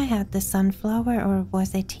this where I had the sunflower or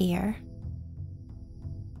was it here?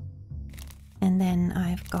 And then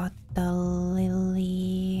I've got the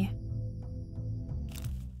lily...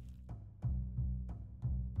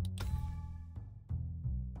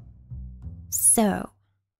 So...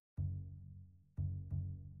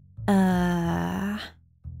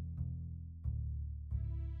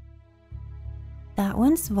 That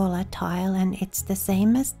one's volatile and it's the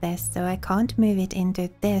same as this, so I can't move it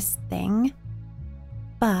into this thing.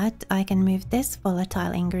 But I can move this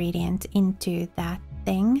volatile ingredient into that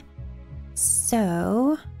thing.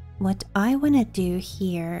 So what I want to do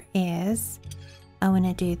here is I want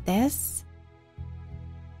to do this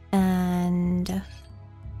and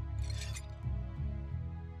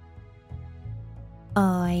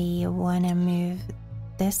I want to move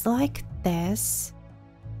this like this.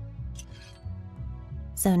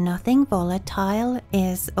 So nothing volatile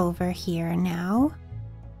is over here now.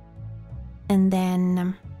 And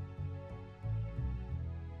then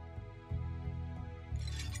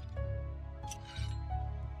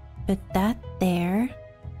put that there.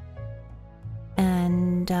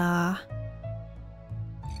 And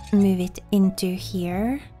move it into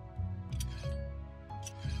here.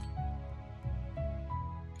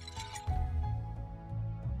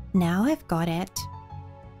 Now I've got it.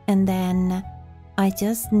 And then I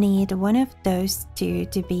just need one of those two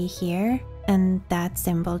to be here and that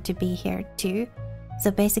symbol to be here too. So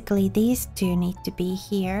basically these two need to be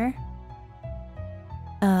here.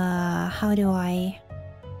 How do I...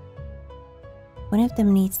 One of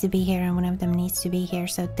them needs to be here and one of them needs to be here.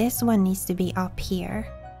 So this one needs to be up here.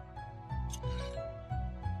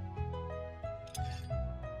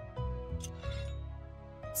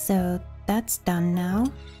 So that's done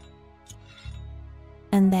now.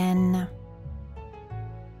 And then...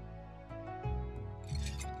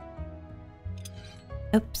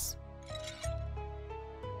 Oops.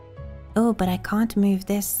 Oh, but I can't move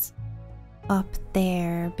this up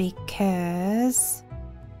there because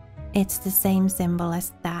it's the same symbol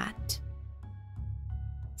as that.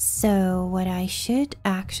 So what I should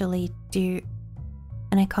actually do...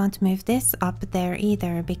 And I can't move this up there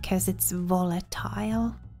either because it's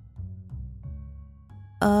volatile.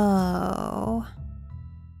 Oh...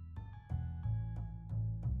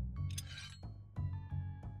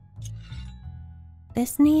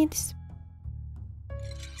 This needs...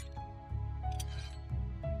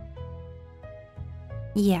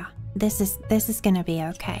 Yeah, this is gonna be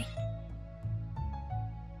okay.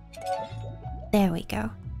 There we go.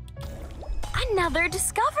 Another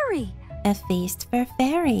discovery! A feast for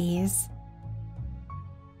fairies.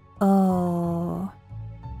 Oh.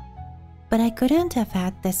 But I couldn't have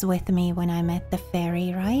had this with me when I met the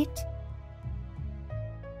fairy, right?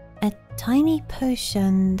 A tiny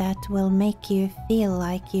potion that will make you feel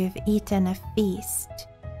like you've eaten a feast.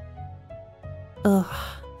 Ugh,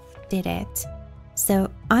 did it.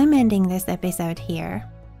 So I'm ending this episode here.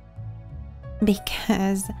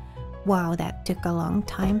 Because, wow, that took a long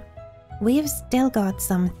time. We've still got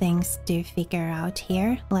some things to figure out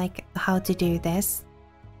here, like how to do this.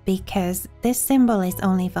 Because this symbol is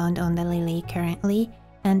only found on the lily currently,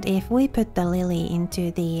 and if we put the lily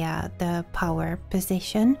into the power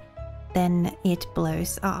position, then it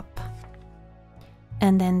blows up.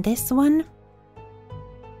 And then this one,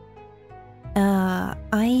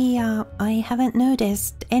 I haven't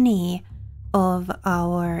noticed any of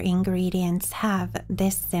our ingredients have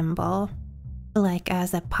this symbol, like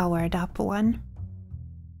as a powered up one.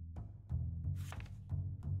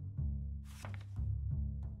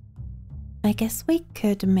 I guess we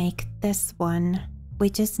could make this one. We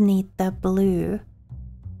just need the blue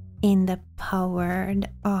in the powered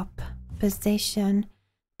up position.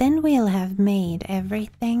 Then we'll have made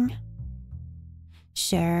everything.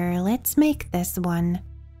 Sure, let's make this one.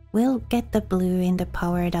 We'll get the blue in the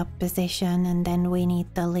powered up position and then we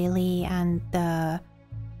need the lily and the...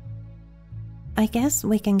 I guess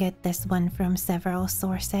we can get this one from several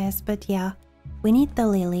sources, but yeah, we need the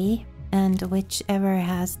lily and whichever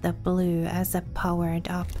has the blue as a powered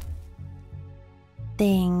up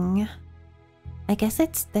thing. I guess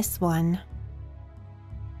it's this one.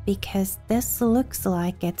 Because this looks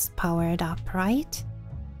like it's powered up, right?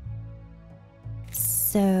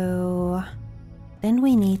 So then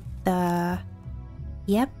we need the...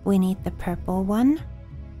 Yep, we need the purple one.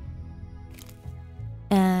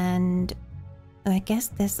 And I guess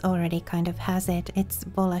this already kind of has it. It's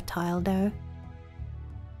volatile though.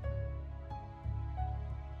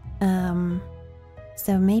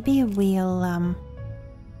 So maybe we'll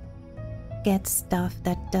get stuff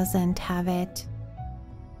that doesn't have it.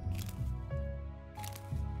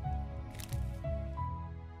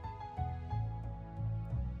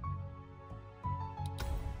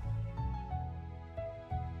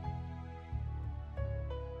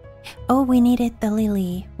 Oh, we needed the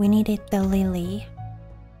lily. We needed the lily.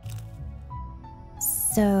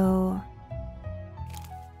 So...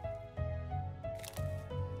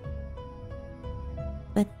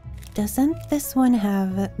 But doesn't this one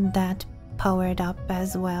have that powered up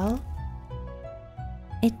as well?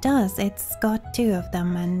 It does. It's got two of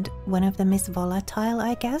them and one of them is volatile,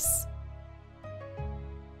 I guess.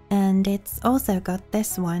 And it's also got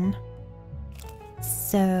this one.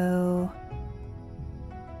 So...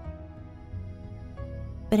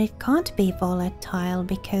 But it can't be volatile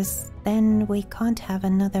because then we can't have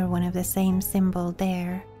another one of the same symbol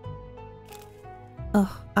there.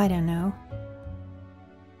 Oh, I don't know.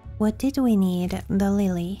 What did we need? The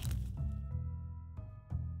lily.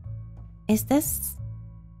 Is this...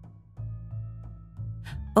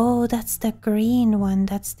 Oh, that's the green one.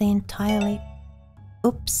 That's the entirely...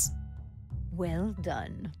 Oops. Well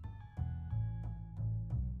done.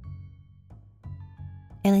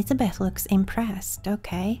 Elizabeth looks impressed,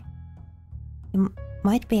 okay. You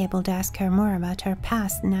might be able to ask her more about her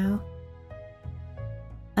past now.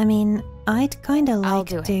 I mean, I'd kinda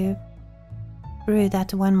like to brew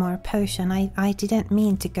that one more potion. I didn't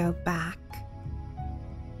mean to go back.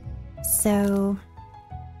 So...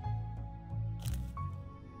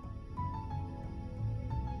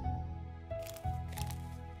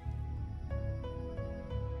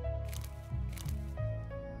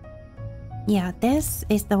 yeah, this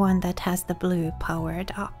is the one that has the blue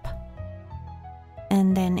powered up.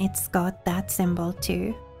 And then it's got that symbol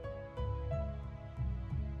too.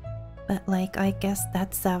 But like, I guess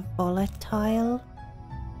that's a volatile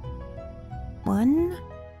one.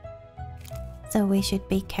 So we should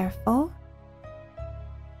be careful.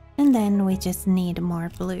 And then we just need more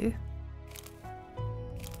blue.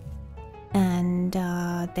 And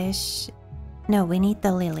no, we need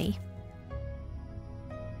the lily.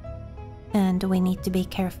 And we need to be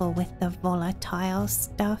careful with the volatile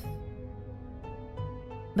stuff.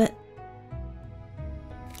 But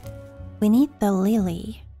we need the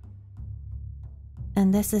lily.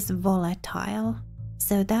 And this is volatile.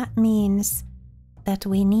 So that means that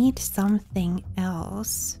we need something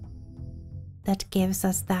else that gives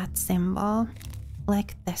us that symbol,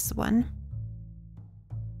 like this one.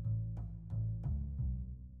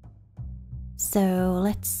 So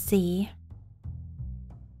let's see.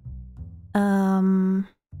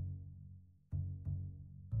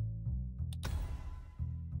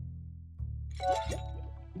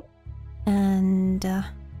 And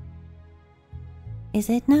is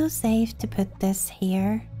it now safe to put this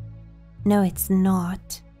here? No, it's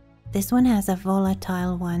not. This one has a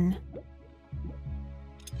volatile one.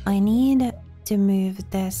 I need to move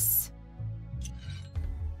this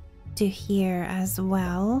to here as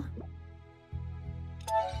well.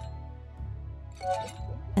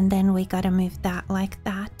 And then we gotta move that like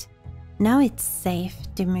that. Now it's safe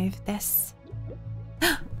to move this.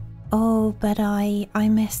 Oh, but I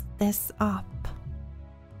messed this up.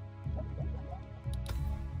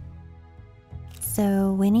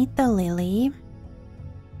 So we need the lily.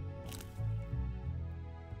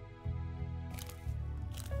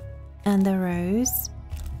 And the rose.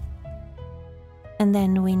 And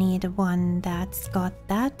then we need one that's got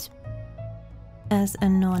that as a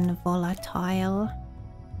non-volatile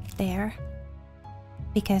there.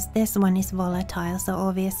 Because this one is volatile, so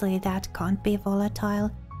obviously that can't be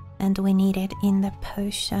volatile. And we need it in the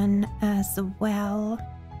potion as well.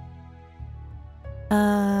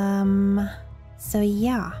 So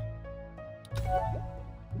yeah.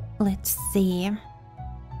 Let's see.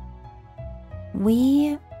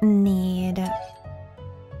 We need...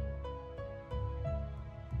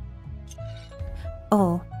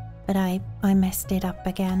 oh, but I messed it up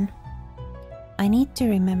again. I need to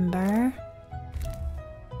remember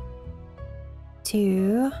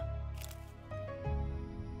to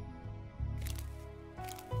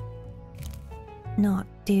not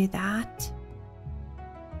do that.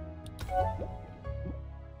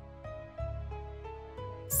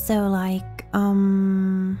 So like, I'll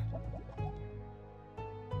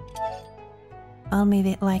move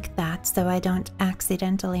it like that so I don't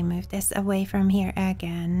accidentally move this away from here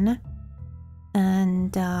again.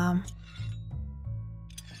 And I'll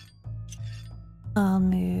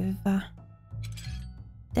move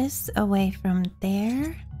this away from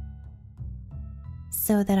there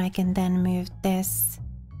so that I can then move this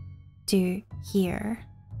to here.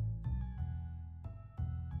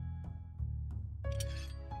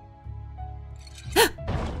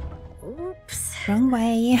 Oops. Wrong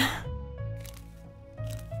way.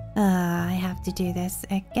 I have to do this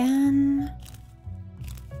again.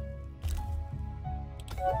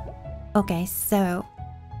 Okay, so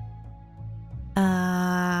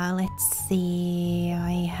let's see.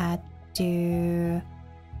 I had to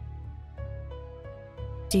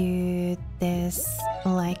do this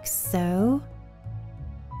like so,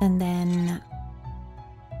 and then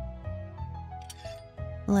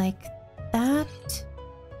like that,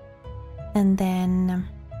 and then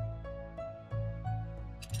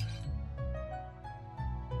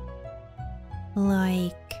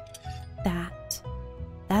like that.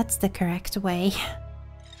 That's the correct way.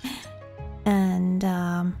 And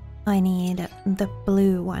I need the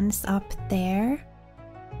blue ones up there.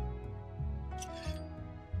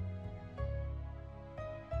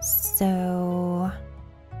 So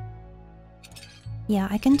yeah,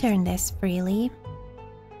 I can turn this freely.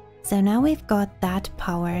 So now we've got that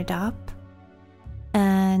powered up,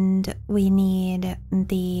 and we need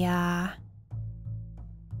the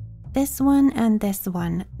this one and this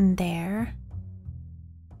one there.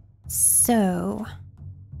 So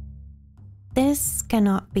this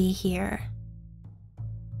cannot be here.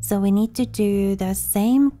 So we need to do the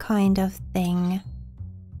same kind of thing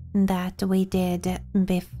that we did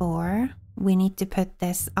before. We need to put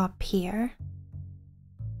this up here.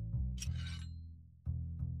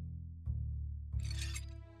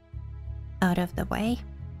 Out of the way.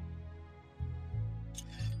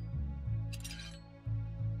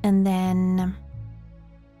 And then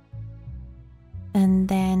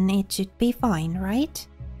it should be fine, right?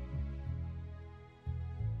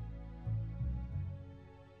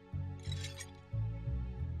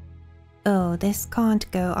 Oh, this can't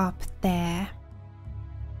go up there.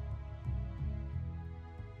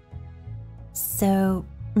 So,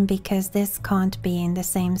 because this can't be in the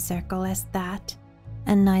same circle as that,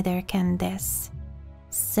 and neither can this.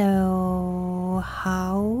 So,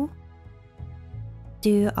 how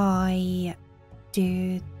do I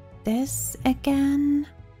do this again?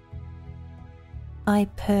 I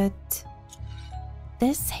put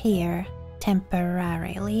this here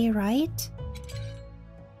temporarily, right?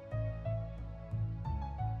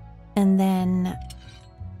 And then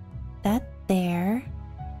that there,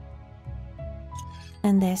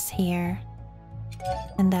 and this here,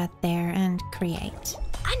 and that there, and create.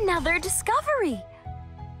 Another discovery!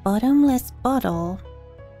 Bottomless bottle.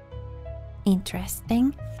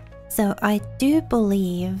 Interesting. So I do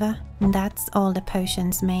believe that's all the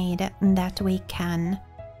potions made that we can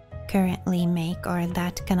currently make, or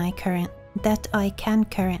that I can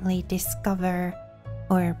currently discover,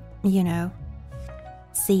 or you know,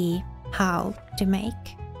 see how to make.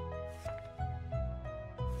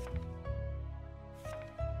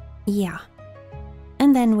 Yeah.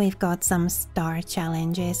 And then we've got some star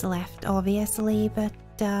challenges left, obviously, but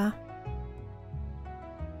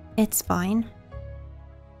it's fine.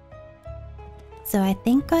 So I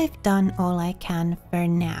think I've done all I can for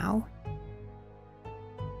now.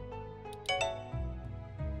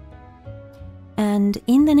 And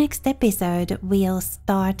in the next episode, we'll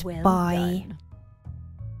start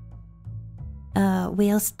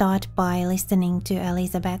by listening to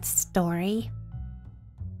Elizabeth's story.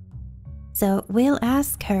 So we'll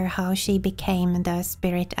ask her how she became the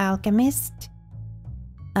spirit alchemist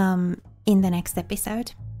in the next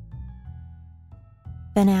episode.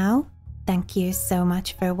 For now, thank you so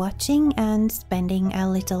much for watching and spending a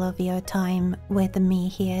little of your time with me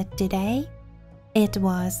here today. It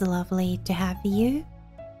was lovely to have you.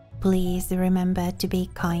 Please remember to be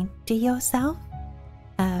kind to yourself.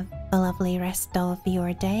 Have a lovely rest of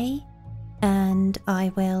your day, and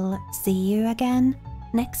I will see you again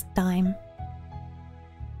next time.